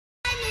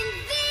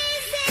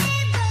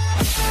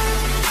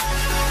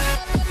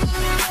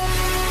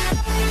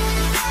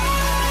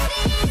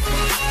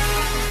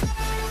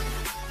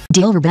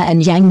Dilraba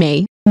and Yang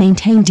Mi,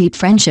 maintain deep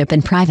friendship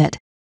in private.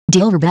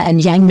 Dilraba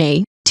and Yang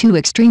Mi, two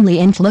extremely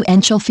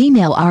influential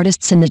female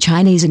artists in the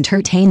Chinese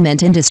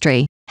entertainment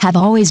industry, have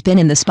always been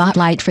in the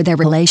spotlight for their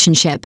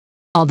relationship.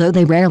 Although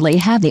they rarely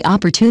have the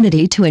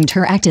opportunity to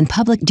interact in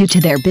public due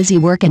to their busy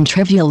work and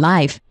trivial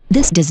life,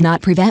 this does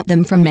not prevent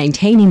them from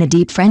maintaining a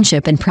deep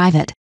friendship in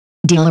private.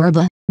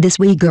 Dilraba, this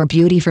Uyghur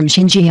beauty from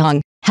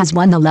Xinjiang, has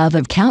won the love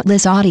of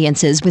countless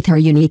audiences with her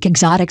unique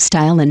exotic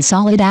style and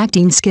solid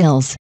acting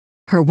skills.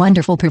 Her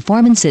wonderful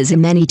performances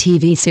in many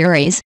TV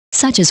series,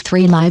 such as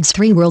 3 Lives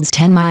 3 Worlds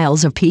 10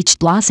 Miles of Peach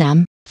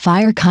Blossom,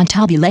 Fire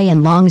Cantabile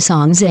and Long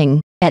Song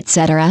Zing,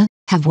 etc.,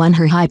 have won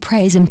her high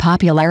praise and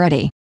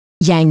popularity.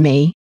 Yang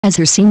Mi, as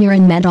her senior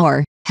and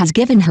mentor, has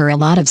given her a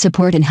lot of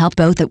support and help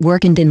both at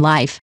work and in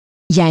life.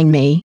 Yang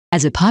Mi,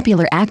 as a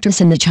popular actress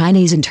in the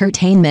Chinese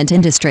entertainment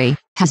industry,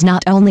 has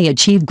not only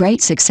achieved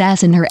great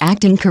success in her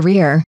acting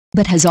career,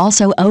 but has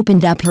also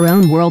opened up her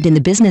own world in the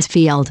business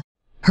field.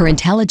 Her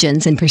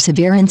intelligence and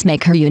perseverance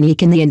make her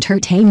unique in the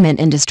entertainment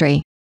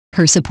industry.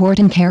 Her support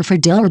and care for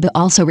Dilraba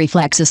also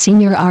reflects a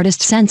senior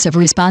artist's sense of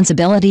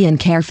responsibility and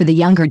care for the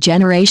younger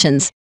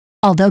generations.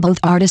 Although both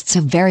artists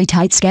have very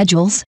tight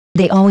schedules,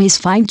 they always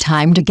find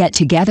time to get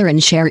together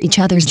and share each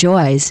other's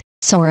joys,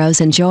 sorrows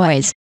and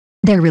joys.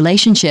 Their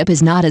relationship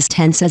is not as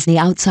tense as the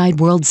outside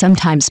world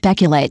sometimes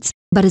speculates,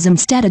 but is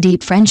instead a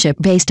deep friendship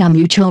based on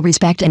mutual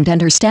respect and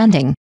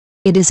understanding.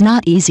 It is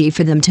not easy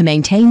for them to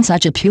maintain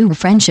such a pure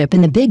friendship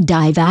in the big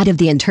divide of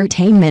the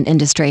entertainment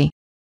industry.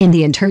 In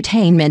the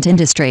entertainment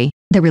industry,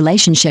 the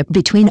relationship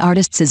between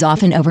artists is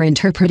often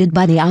overinterpreted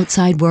by the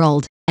outside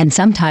world, and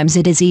sometimes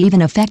it is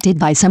even affected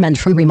by some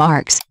untrue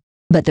remarks.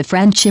 But the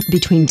friendship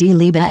between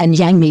Dilraba and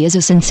Yang Mi is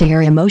a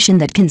sincere emotion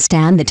that can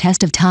stand the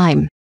test of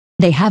time.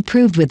 They have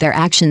proved with their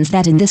actions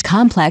that in this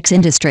complex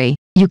industry,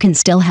 you can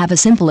still have a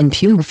simple and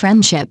pure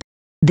friendship.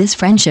 This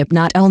friendship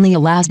not only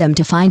allows them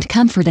to find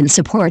comfort and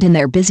support in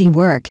their busy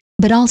work,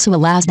 but also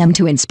allows them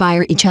to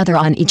inspire each other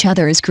on each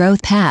other's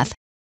growth path.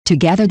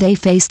 Together they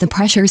face the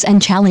pressures and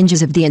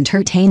challenges of the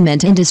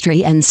entertainment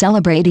industry and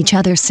celebrate each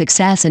other's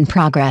success and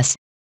progress.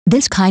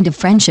 This kind of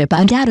friendship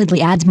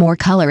undoubtedly adds more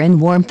color and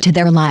warmth to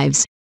their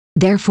lives.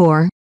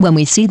 Therefore, when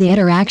we see the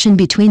interaction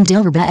between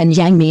Dilraba and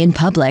Yang Mi in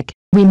public,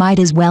 we might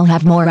as well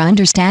have more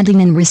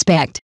understanding and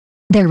respect.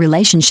 Their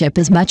relationship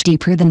is much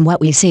deeper than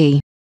what we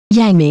see.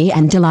 Yang Mi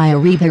and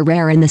Dilireba are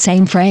rare in the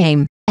same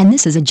frame, and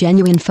this is a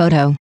genuine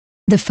photo.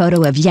 The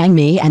photo of Yang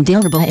Mi and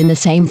Dilraba in the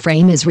same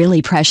frame is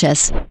really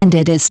precious, and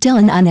it is still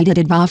an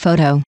unedited raw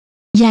photo.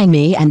 Yang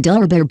Mi and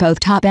Dilraba are both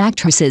top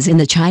actresses in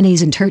the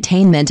Chinese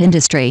entertainment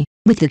industry,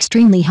 with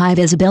extremely high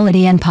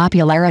visibility and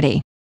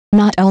popularity.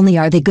 Not only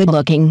are they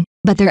good-looking,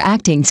 but their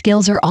acting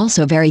skills are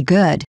also very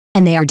good,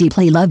 and they are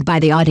deeply loved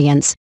by the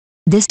audience.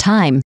 This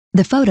time,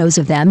 the photos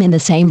of them in the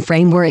same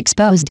frame were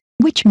exposed,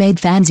 which made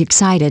fans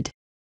excited.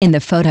 In the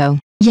photo,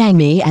 Yang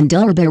Mi and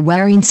Dilraba are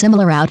wearing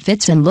similar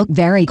outfits and look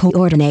very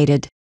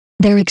coordinated.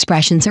 Their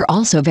expressions are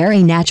also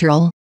very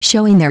natural,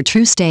 showing their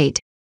true state.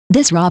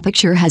 This raw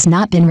picture has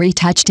not been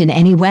retouched in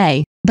any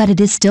way, but it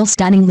is still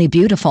stunningly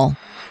beautiful.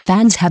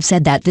 Fans have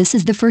said that this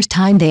is the first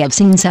time they have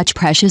seen such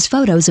precious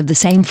photos of the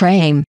same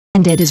frame,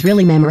 and it is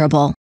really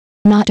memorable.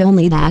 Not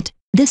only that,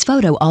 this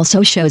photo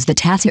also shows the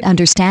tacit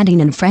understanding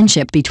and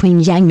friendship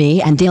between Yang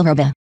Mi and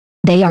Dilraba.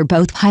 They are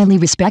both highly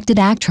respected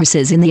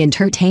actresses in the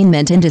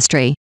entertainment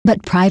industry,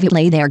 but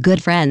privately they are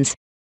good friends.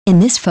 In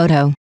this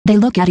photo, they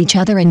look at each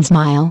other and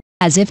smile,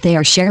 as if they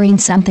are sharing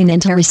something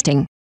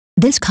interesting.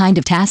 This kind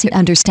of tacit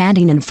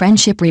understanding and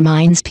friendship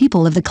reminds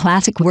people of the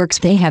classic works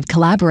they have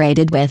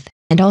collaborated with,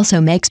 and also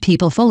makes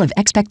people full of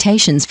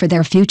expectations for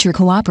their future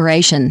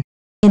cooperation.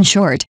 In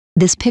short,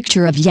 this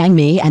picture of Yang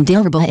Mi and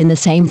Dilraba in the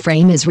same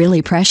frame is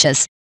really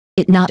precious.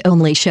 It not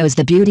only shows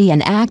the beauty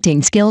and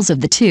acting skills of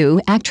the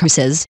two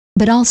actresses,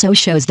 but also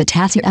shows the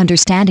tacit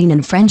understanding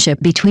and friendship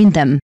between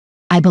them.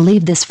 I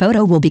believe this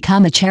photo will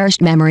become a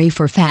cherished memory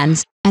for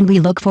fans, and we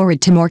look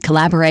forward to more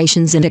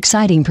collaborations and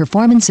exciting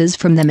performances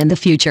from them in the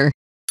future.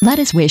 Let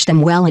us wish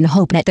them well and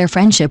hope that their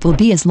friendship will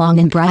be as long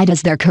and bright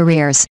as their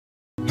careers.